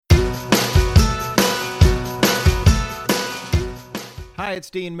Hi, it's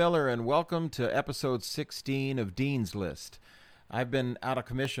Dean Miller, and welcome to episode 16 of Dean's List. I've been out of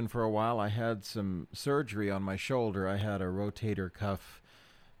commission for a while. I had some surgery on my shoulder. I had a rotator cuff,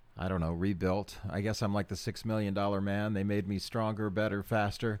 rebuilt. I guess I'm like the $6 million man. They made me stronger, better,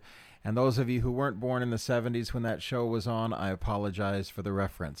 faster. And those of you who weren't born in the 70s when that show was on, I apologize for the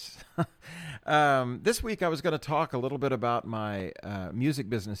reference. This week I was going to talk a little bit about my music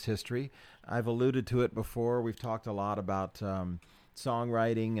business history. I've alluded to it before. We've talked a lot about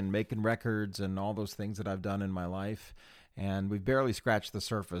songwriting and making records and all those things that I've done in my life. And we've barely scratched the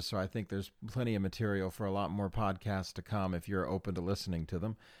surface, so I think there's plenty of material for a lot more podcasts to come if you're open to listening to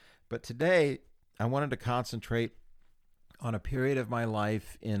them. But today, I wanted to concentrate on a period of my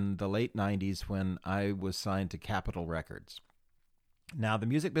life in the late 90s when I was signed to Capitol Records. Now, the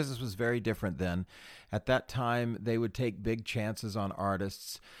music business was very different then. At that time, they would take big chances on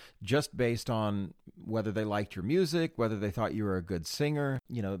artists just based on whether they liked your music, whether they thought you were a good singer.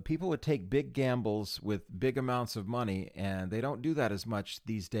 You know, people would take big gambles with big amounts of money, and they don't do that as much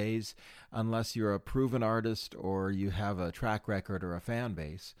these days unless you're a proven artist or you have a track record or a fan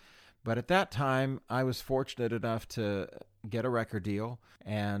base. But at that time, I was fortunate enough to get a record deal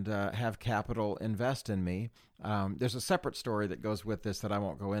and have Capitol invest in me. There's a separate story that goes with this that I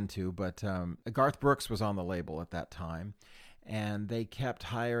won't go into, but Garth Brooks was on the label at that time, and they kept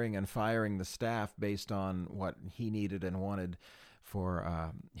hiring and firing the staff based on what he needed and wanted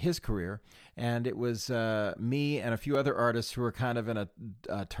for his career. And it was me and a few other artists who were kind of in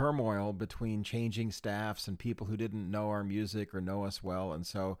a turmoil between changing staffs and people who didn't know our music or know us well. And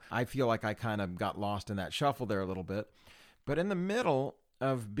so I feel like I kind of got lost in that shuffle there a little bit. But in the middle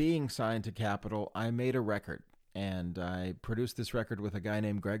of being signed to Capitol, I made a record. And I produced this record with a guy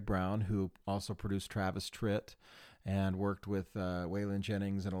named Greg Brown, who also produced Travis Tritt and worked with Waylon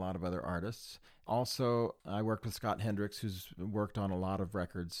Jennings and a lot of other artists. Also, I worked with Scott Hendricks, who's worked on a lot of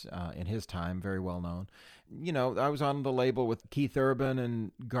records in his time, very well known. You know, I was on the label with Keith Urban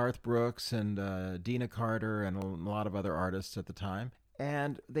and Garth Brooks and Dina Carter and a lot of other artists at the time.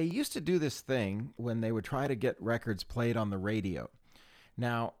 And they used to do this thing when they would try to get records played on the radio.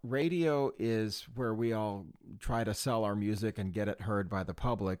 Now, radio is where we all try to sell our music and get it heard by the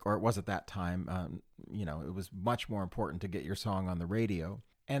public, or it was at that time. It was much more important to get your song on the radio.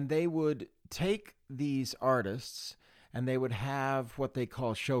 And they would take these artists and they would have what they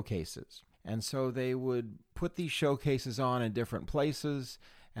call showcases. And so they would put these showcases on in different places,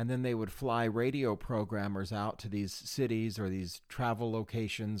 and then they would fly radio programmers out to these cities or these travel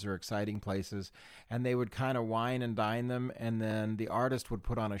locations or exciting places, and they would kind of wine and dine them, and then the artist would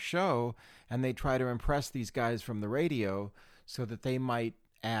put on a show, and they'd try to impress these guys from the radio so that they might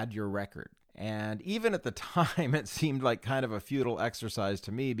add your record. And even at the time, it seemed like kind of a futile exercise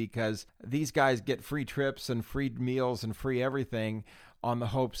to me because these guys get free trips and free meals and free everything on the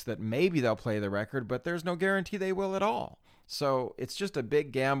hopes that maybe they'll play the record, but there's no guarantee they will at all. So it's just a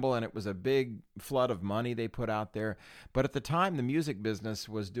big gamble, and it was a big flood of money they put out there. But at the time, the music business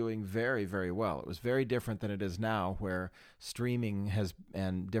was doing very, very well. It was very different than it is now, where streaming has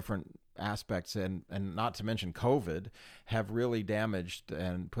and different aspects, and not to mention COVID, have really damaged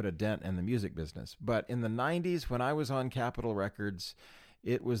and put a dent in the music business. But in the 90s, when I was on Capitol Records,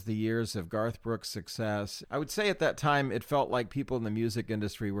 it was the years of Garth Brooks' success. I would say at that time, it felt like people in the music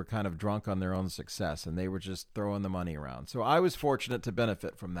industry were kind of drunk on their own success, and they were just throwing the money around. So I was fortunate to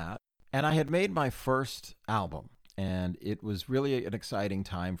benefit from that. And I had made my first album, and it was really an exciting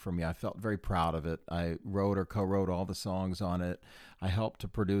time for me. I felt very proud of it. I wrote or co-wrote all the songs on it. I helped to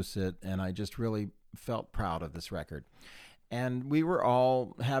produce it, and I just really felt proud of this record. And we were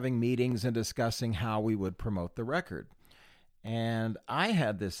all having meetings and discussing how we would promote the record. And I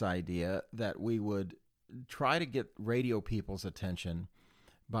had this idea that we would try to get radio people's attention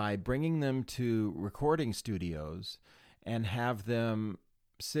by bringing them to recording studios and have them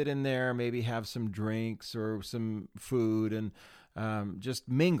sit in there, maybe have some drinks or some food and just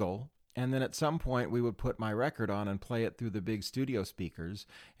mingle. And then at some point we would put my record on and play it through the big studio speakers,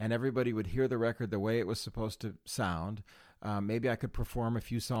 and everybody would hear the record the way it was supposed to sound. Maybe I could perform a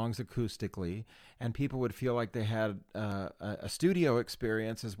few songs acoustically, and people would feel like they had a studio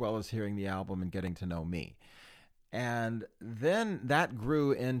experience as well as hearing the album and getting to know me. And then that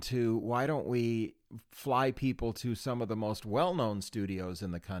grew into, why don't we fly people to some of the most well-known studios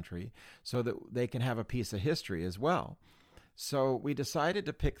in the country so that they can have a piece of history as well. So we decided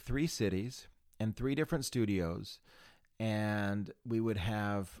to pick 3 cities and 3 different studios, and we would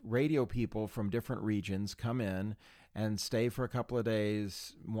have radio people from different regions come in and stay for a couple of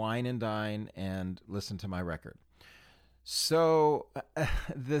days, wine and dine, and listen to my record. So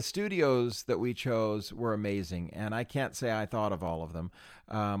the studios that we chose were amazing, and I can't say I thought of all of them.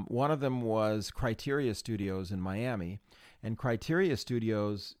 One of them was Criteria Studios in Miami, and Criteria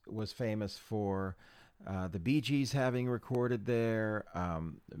Studios was famous for the Bee Gees having recorded there,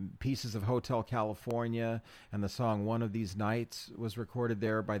 pieces of Hotel California, and the song "One of These Nights" was recorded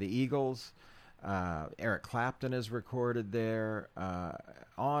there by the Eagles. Eric Clapton is recorded there.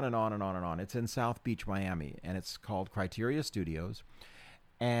 On and on and on and on. It's in South Beach, Miami, and it's called Criteria Studios.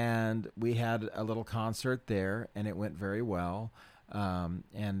 And we had a little concert there, and it went very well.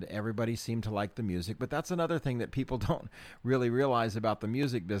 And everybody seemed to like the music. But that's another thing that people don't really realize about the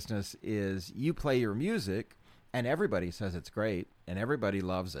music business is you play your music, and everybody says it's great, and everybody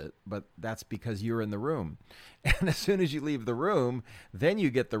loves it, but that's because you're in the room. And as soon as you leave the room, then you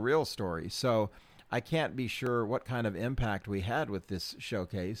get the real story. So I can't be sure what kind of impact we had with this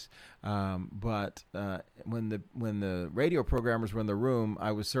showcase, but when the radio programmers were in the room,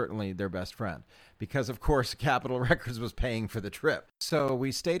 I was certainly their best friend because, of course, Capitol Records was paying for the trip. So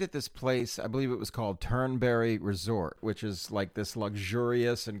we stayed at this place, I believe it was called Turnberry Resort, which is like this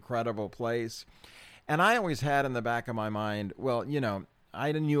luxurious, incredible place. And I always had in the back of my mind, well,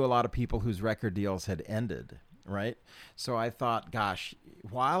 I knew a lot of people whose record deals had ended, right? So I thought, gosh,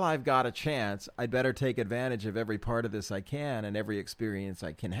 while I've got a chance, I'd better take advantage of every part of this I can and every experience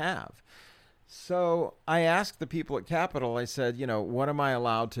I can have. So I asked the people at Capitol, I said, what am I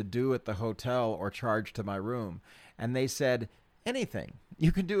allowed to do at the hotel or charge to my room? And they said, anything.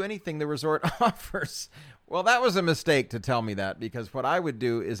 You can do anything the resort offers. Well, that was a mistake to tell me that, because what I would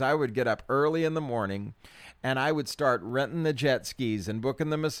do is I would get up early in the morning and I would start renting the jet skis and booking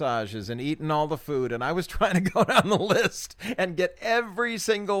the massages and eating all the food. And I was trying to go down the list and get every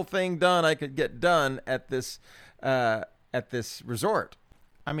single thing done I could get done at this resort.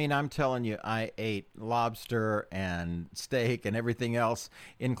 I mean, I'm telling you, I ate lobster and steak and everything else,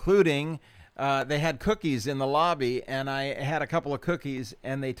 including they had cookies in the lobby, and I had a couple of cookies,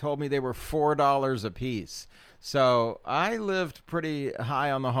 and they told me they were $4 a piece. So I lived pretty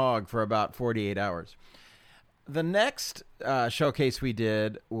high on the hog for about 48 hours. The next showcase we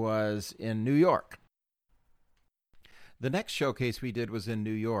did was in New York. The next showcase we did was in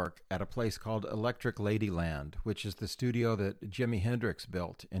New York at a place called Electric Ladyland, which is the studio that Jimi Hendrix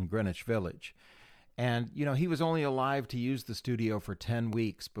built in Greenwich Village. And, he was only alive to use the studio for 10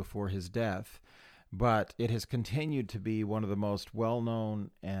 weeks before his death, but it has continued to be one of the most well-known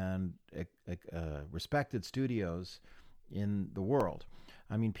and respected studios in the world.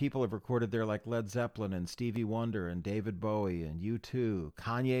 I mean, people have recorded there like Led Zeppelin and Stevie Wonder and David Bowie and U2,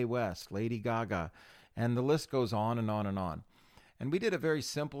 Kanye West, Lady Gaga, and the list goes on and on and on. And we did a very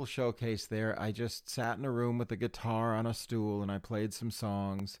simple showcase there. I just sat in a room with a guitar on a stool, and I played some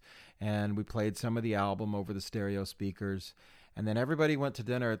songs, and we played some of the album over the stereo speakers. And then everybody went to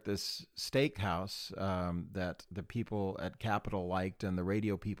dinner at this steakhouse that the people at Capitol liked and the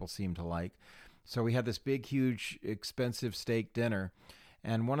radio people seemed to like. So we had this big, huge, expensive steak dinner.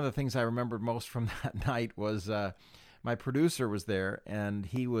 And one of the things I remembered most from that night was my producer was there, and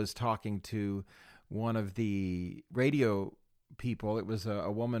he was talking to one of the radio people. It was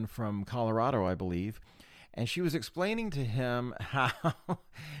a woman from Colorado, I believe. And she was explaining to him how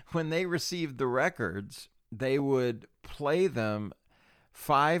when they received the records, they would play them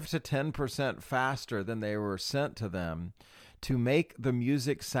 5 to 10% faster than they were sent to them to make the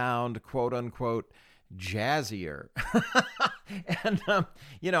music sound, quote unquote, jazzier. And,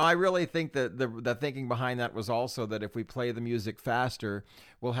 I really think that the thinking behind that was also that if we play the music faster,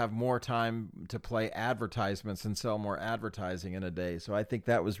 we'll have more time to play advertisements and sell more advertising in a day. So I think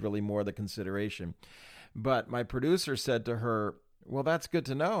that was really more the consideration. But my producer said to her, well, that's good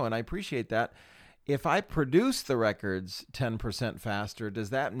to know, and I appreciate that. If I produce the records 10% faster,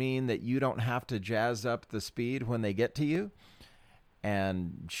 does that mean that you don't have to jazz up the speed when they get to you?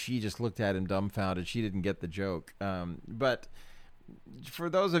 And she just looked at him dumbfounded. She didn't get the joke. But for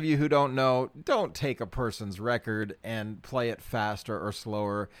those of you who don't know, don't take a person's record and play it faster or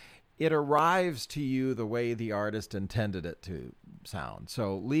slower. It arrives to you the way the artist intended it to sound.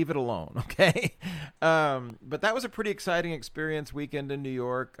 So leave it alone, okay? But that was a pretty exciting experience weekend in New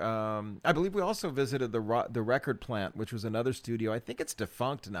York. I believe we also visited the record plant, which was another studio. I think it's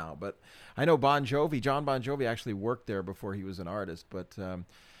defunct now, but I know John Bon Jovi actually worked there before he was an artist. But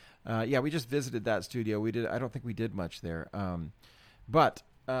yeah, we just visited that studio. I don't think we did much there. But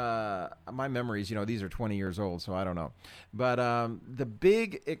my memories, these are 20 years old, so I don't know. But the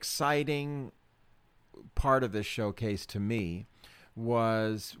big exciting part of this showcase to me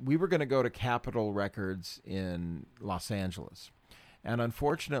was we were going to go to Capitol Records in Los Angeles. And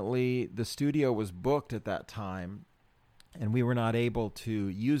unfortunately, the studio was booked at that time, and we were not able to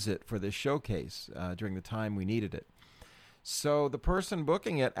use it for this showcase during the time we needed it. So the person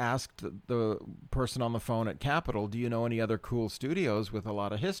booking it asked the person on the phone at Capitol, do you know any other cool studios with a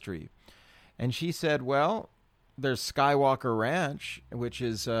lot of history? And she said, well, there's Skywalker Ranch, which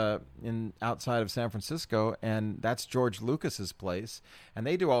is outside of San Francisco, and that's George Lucas's place. And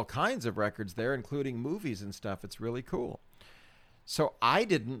they do all kinds of records there, including movies and stuff. It's really cool. So I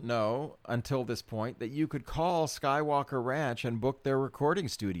didn't know until this point that you could call Skywalker Ranch and book their recording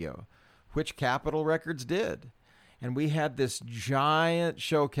studio, which Capitol Records did. And we had this giant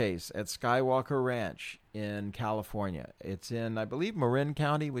showcase at Skywalker Ranch in California. It's in, I believe, Marin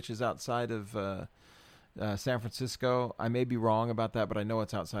County, which is outside of San Francisco. I may be wrong about that, but I know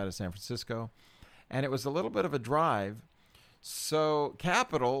it's outside of San Francisco. And it was a little bit of a drive. So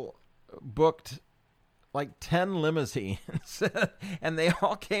Capitol booked like 10 limousines, and they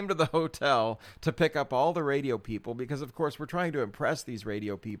all came to the hotel to pick up all the radio people because, of course, we're trying to impress these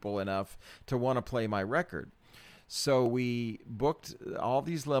radio people enough to want to play my record. So we booked all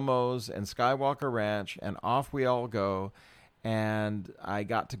these limos and Skywalker Ranch, and off we all go. And I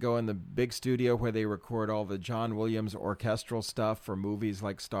got to go in the big studio where they record all the John Williams orchestral stuff for movies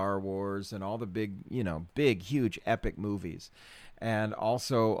like Star Wars and all the big, huge, epic movies. And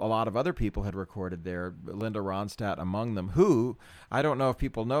also a lot of other people had recorded there, Linda Ronstadt among them, who, I don't know if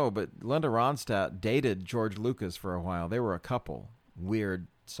people know, but Linda Ronstadt dated George Lucas for a while. They were a couple. Weird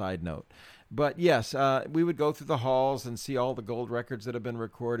side note. But yes, we would go through the halls and see all the gold records that have been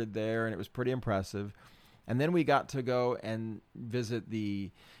recorded there, and it was pretty impressive. And then we got to go and visit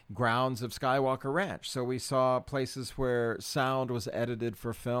the grounds of Skywalker Ranch. So we saw places where sound was edited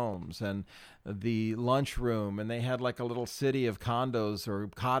for films and the lunchroom, and they had like a little city of condos or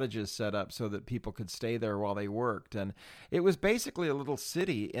cottages set up so that people could stay there while they worked. And it was basically a little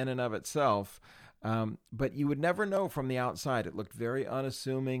city in and of itself. But you would never know from the outside. It looked very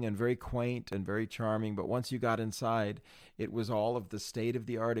unassuming and very quaint and very charming. But once you got inside, it was all of the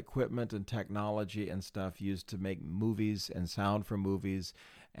state-of-the-art equipment and technology and stuff used to make movies and sound for movies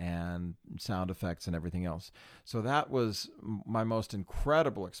and sound effects and everything else. So that was my most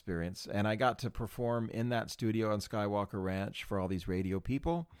incredible experience. And I got to perform in that studio on Skywalker Ranch for all these radio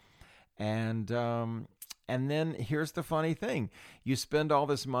people. And then here's the funny thing. You spend all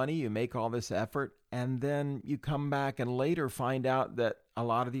this money, you make all this effort, and then you come back and later find out that a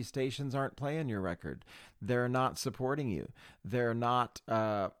lot of these stations aren't playing your record. They're not supporting you. They're not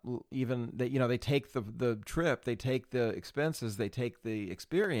even, they take the trip, they take the expenses, they take the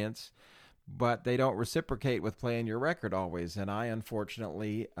experience, but they don't reciprocate with playing your record always. And I,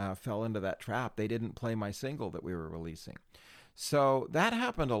 unfortunately, fell into that trap. They didn't play my single that we were releasing. So that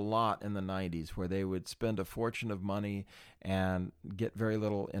happened a lot in the 90s, where they would spend a fortune of money and get very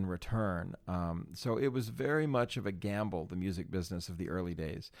little in return. So it was very much of a gamble, the music business of the early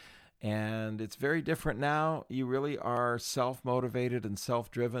days. And it's very different now. You really are self-motivated and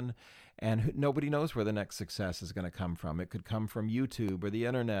self-driven, and nobody knows where the next success is going to come from. It could come from YouTube or the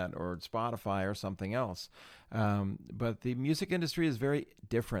internet or Spotify or something else. But the music industry is very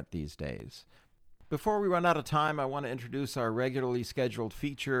different these days. Before we run out of time, I want to introduce our regularly scheduled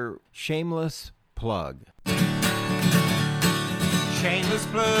feature, Shameless Plug. Shameless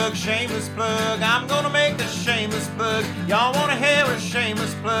plug, shameless plug. I'm gonna make a shameless plug. Y'all wanna hear a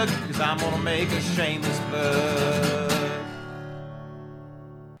shameless plug? Cause I'm gonna make a shameless plug.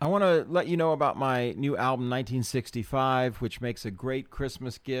 I want to let you know about my new album, 1965, which makes a great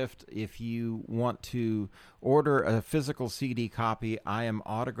Christmas gift. If you want to order a physical CD copy, I am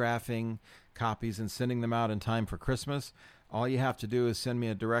autographing copies and sending them out in time for Christmas. All you have to do is send me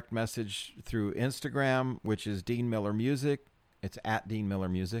a direct message through Instagram, which is Dean Miller Music. It's at Dean Miller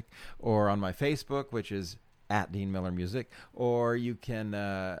Music. Or on my Facebook, which is at Dean Miller Music. Or you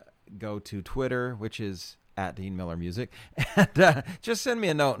can go to Twitter, which is at Dean Miller Music. And just send me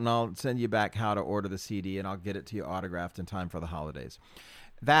a note and I'll send you back how to order the CD, and I'll get it to you autographed in time for the holidays.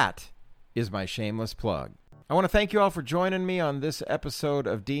 That is my shameless plug. I want to thank you all for joining me on this episode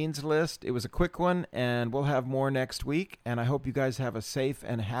of Dean's List. It was a quick one, and we'll have more next week. And I hope you guys have a safe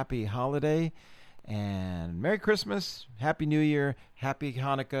and happy holiday. And Merry Christmas, Happy New Year, Happy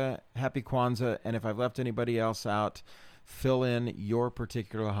Hanukkah, Happy Kwanzaa. And if I've left anybody else out, fill in your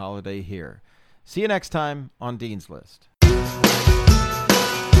particular holiday here. See you next time on Dean's List.